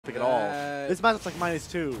pick at all. This matchup's like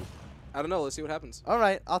 -2. I don't know. Let's see what happens. All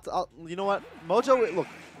right. You know what? Mojo, look.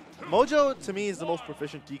 Mojo, to me, is the most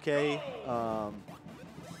proficient DK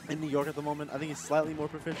in New York at the moment. I think he's slightly more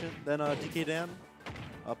proficient than DK Dan.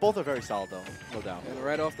 Both are very solid, though, no doubt. And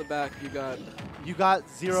right off the back, you got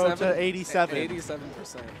 0 to 87.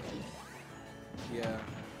 87%. Yeah.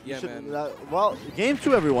 Yeah, man. Well, game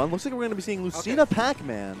 2, everyone. Looks like we're going to be seeing Lucina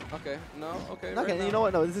PacMan. Okay. No. Okay. Okay. Right You know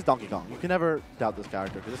what? No, this is Donkey Kong. You can never doubt this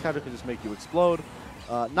character because this character can just make you explode.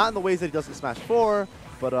 Not in the ways that he does in Smash 4,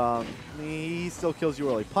 but he still kills you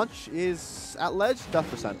early. Punch is at ledge, death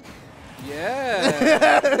percent.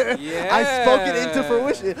 Yeah. Yeah. I spoke it into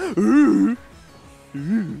fruition.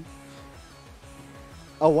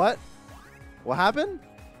 Oh, what? What happened?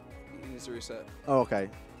 He needs to reset. Oh, okay.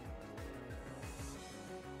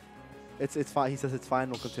 It's fine. He says it's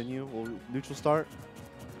fine. We'll continue. We'll neutral start.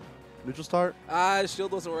 Neutral start. Ah,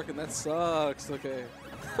 shield wasn't working. That sucks. Okay.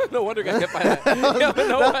 No wonder he got hit by that.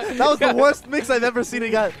 That was the worst mix I've ever seen.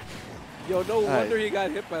 He got. Yo, no wonder he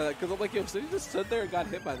got hit by that. Because I'm like, yo, so he just stood there and got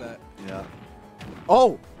hit by that. Yeah.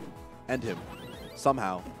 Oh! End him.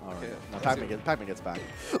 Somehow. All right. Okay. Now Pac-Man gets back.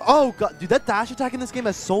 Oh, God. Dude, that dash attack in this game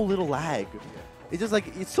has so little lag. It's just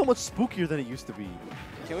like, it's so much spookier than it used to be.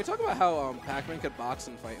 Can we talk about how Pac-Man could box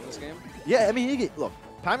and fight in this game? Yeah, I mean, look,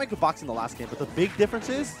 Pac-Man could box in the last game, but the big difference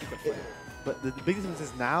is, the big difference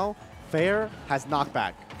is now, Fair has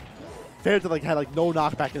knockback. Fair had no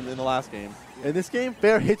knockback in the last game. In this game,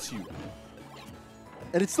 Fair hits you.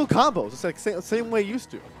 And it's still combos. It's like same way it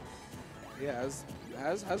used to. Yeah,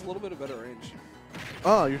 has a little bit of better range.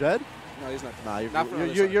 Oh, you're dead? No, he's not. Nah, you're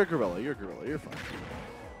a gorilla. You're a gorilla. You're fine.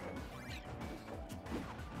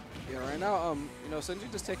 Yeah, right now, you know, Sinji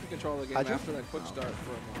just taking control of the game after that quick start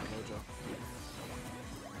from Mojo.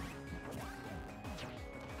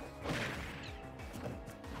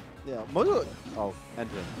 Yeah, Mojo. Oh, end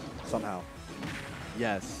him somehow.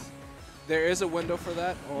 Yes. There is a window for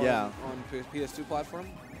that on PS2 platform.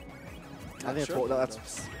 I think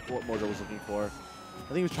that's what Mojo was looking for. I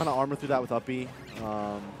think he was trying to armor through that with up B,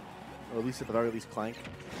 or at least at the very least Clank.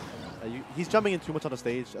 He's jumping in too much on the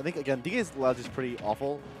stage. I think, again, DK's ledge is pretty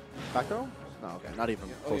awful. Back throw? No, okay, not even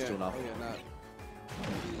close to enough. Oh,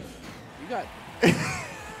 yeah, not.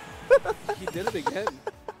 He did it again.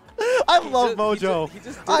 I love Mojo.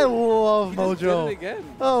 I love Mojo. He just did it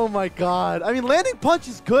again. Oh my God. I mean, landing punch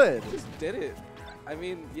is good. He just did it. I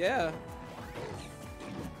mean, yeah.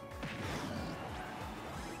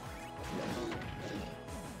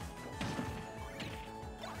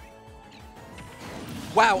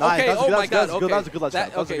 Wow. Nice. Okay. Oh my God. That was a good ledge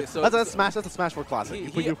shot. Okay. That's a Smash. That's a Smash 4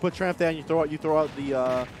 classic. You put Tramp there and you throw out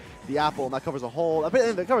the apple, and that covers a hole.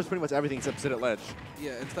 That covers pretty much everything except sit at ledge.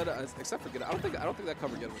 Yeah. Except for get. I don't think that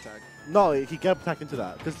covered get up attack. No, he get up attack into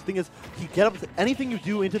that. Because the thing is, he get up anything you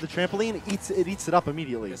do into the trampoline, it eats it up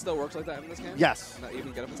immediately. It still works like that in this game. Yes. Not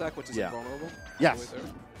even get up attack, which is invulnerable. Yes.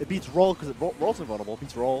 It beats roll because roll's invulnerable. It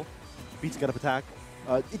beats roll. Beats get up attack.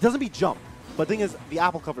 It doesn't beat jump. But the thing is, the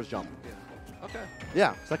apple covers jump. Yeah. Okay.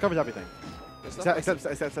 Yeah, so that covers everything.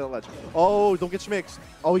 Except the ledge. Oh, don't get schmixed.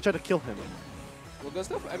 Oh, he tried to kill him. Well, good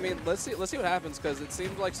stuff. I mean, let's see what happens, because it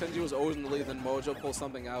seemed like Sinji was always in the lead, then Mojo pulls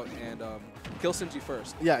something out and kill Sinji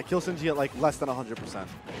first. Yeah, kill Sinji at like less than 100%.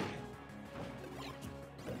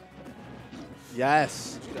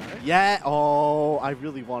 Yes. Did you die? Yeah. Oh, I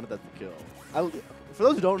really wanted that to kill. For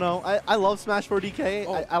those who don't know, I love Smash 4 DK.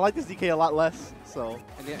 Oh. I like this DK a lot less. So.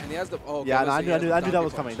 And he has the. Oh. Yeah, no, I knew that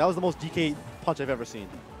was punch. coming. That was the most DK punch I've ever seen.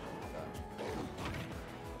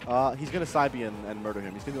 He's gonna side B and murder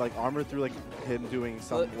him. He's gonna be like armored through like him doing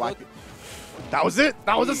some wacky. That was it.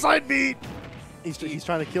 That was a side beat. He's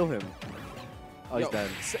trying to kill him. Oh, he's dead.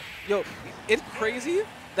 Yo, it's crazy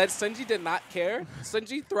that Sinji did not care.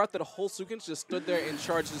 Sinji throughout the whole sequence just stood there and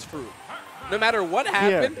charged his fruit. No matter what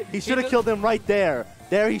happened, he should have killed him right there.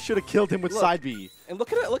 There, he should have killed him with side B. And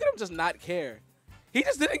look at him just not care. He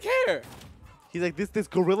just didn't care. He's like, this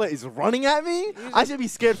gorilla is running at me. I should be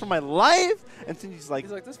scared for my life. And Sinji's like,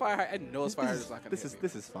 this fire hydrant. I know this fire hydrant's not gonna hit me.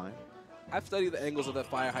 This is fine. I've studied the angles of that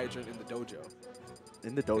fire hydrant in the dojo.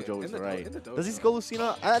 In the dojo is right. In the dojo. Does he go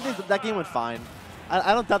Lucina? I think that game went fine.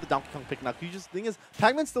 I don't doubt the Donkey Kong pick now. The thing is,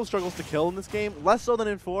 Pac-Man still struggles to kill in this game, less so than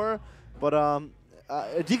in 4. But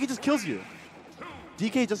DK just kills you.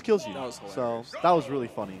 DK just kills you. That was so that was really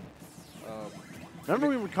funny. Remember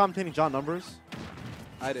we were commentating John Numbers?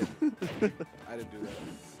 I didn't. I didn't do that.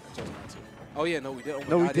 I chose not to. Oh yeah, no, we did. Oh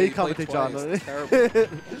no, God, we did commentate John.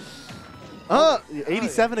 Terrible.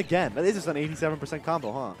 87 again. That is just an 87%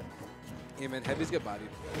 combo, huh? Yeah, man, heavies get bodied.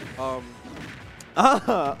 Oh.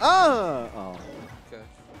 Okay. Okay.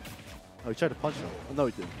 Oh, he tried to punch him. Oh, no,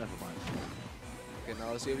 he didn't. Never mind. Okay,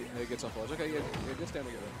 now let's see if he gets off ledge. Okay, yeah, good stand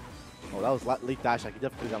together. Oh, that was late dash. I could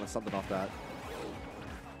definitely have done something off that.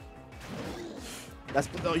 That's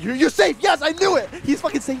no, you're safe. Yes, I knew it. He's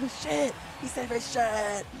fucking safe as shit. He's safe as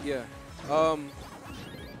shit. Yeah.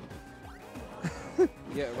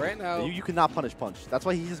 Yeah. Right now. You cannot punish punch. That's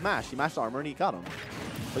why he just mashed. He mashed armor and he got him,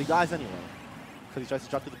 but he dies anyway because he tries to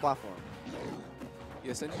drop to the platform.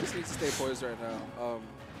 Yeah, Sinji just needs to stay poised right now.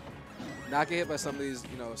 Not get hit by some of these,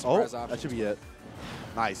 surprise options. That should be it.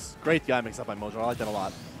 Nice. Great guy mix up by Mojo. I like that a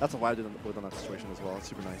lot. That's why I did within that situation as well. It's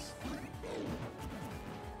super nice.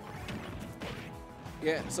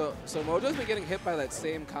 Yeah, so Mojo's been getting hit by that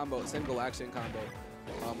same combo, same Galaxian combo,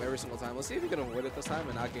 every single time. Let's see if he can avoid it this time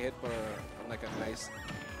and not get hit for like a nice.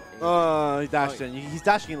 He dashed in. He's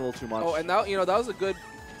dashing in a little too much. Oh, and now that was a good.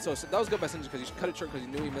 So that was good by Sinji because he cut it short because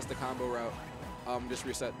he knew he missed the combo route. Just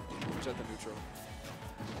reset the neutral.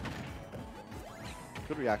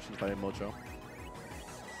 Good reaction by Mojo.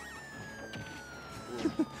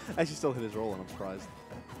 Actually, still hit his roll, and I'm surprised.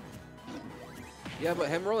 Yeah, but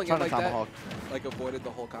him rolling in like that, like avoided the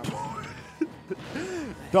whole combo.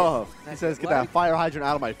 Duh. He says, "Get that fire hydrant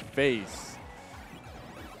out of my face."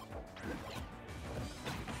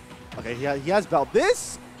 Okay, he has belt.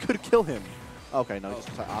 This could kill him. Okay, no, just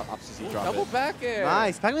opposite Z drop. Double back air.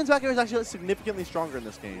 Nice. PacMan's back air is actually significantly stronger in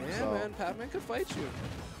this game. Yeah, so. man, PacMan could fight you.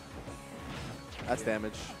 That's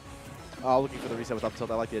damage. Oh, looking for the reset with up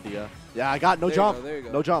tilt. I like the idea. Yeah, I got no jump. There you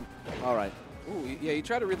go. No jump. All right. Ooh, yeah, he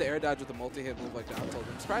tried to read the air dodge with a multi-hit move like the up tilt.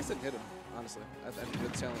 I'm surprised it didn't hit him, honestly. That's a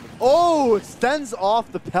good challenge. Oh, extends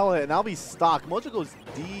off the pellet, and now he's stuck. Mojo goes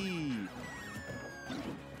deep.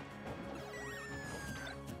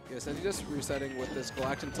 Yeah, Sinji just resetting with this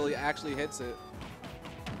Galaxian until he actually hits it.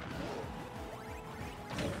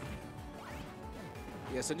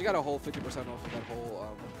 Yeah, Sinji got a whole 50% off of that whole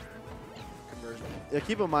conversion. Yeah,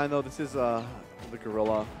 keep in mind, though, this is the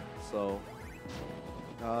Gorilla, so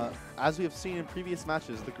as we have seen in previous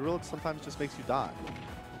matches, the Gorilla sometimes just makes you die.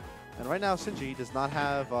 And right now, Sinji does not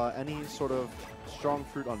have any sort of strong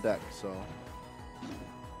fruit on deck, so...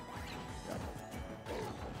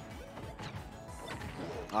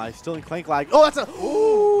 Still in Clank lag. Oh, that's a...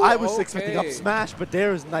 Ooh, I was expecting up smash, but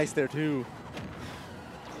there is nice there, too.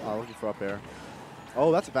 Oh, looking for up air.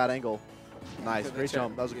 Oh, that's a bad angle. Nice. Great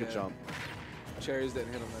jump. That was a good jump. Cherries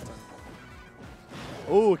didn't hit him that time.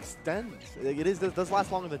 Oh, extends. It does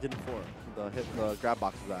last longer than it did before. The grab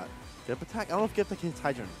box of that. Get attack. I don't know if get the hits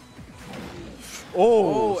hydrant.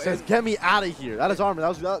 Oh, says get me out of here. That is armor. That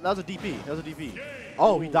was a DP. That was a DP.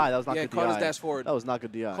 Oh, he died. That was not good DI. Yeah, caught his dash forward. That was not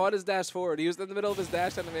good DI. Caught his dash forward. He was in the middle of his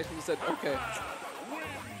dash animation. He said, okay.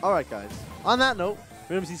 All right, guys. On that note,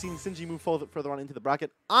 remember seeing Sinji move further on into the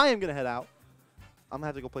bracket. I am going to head out. I'm going to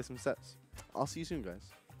have to go play some sets. I'll see you soon, guys.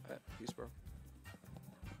 All right, peace, bro.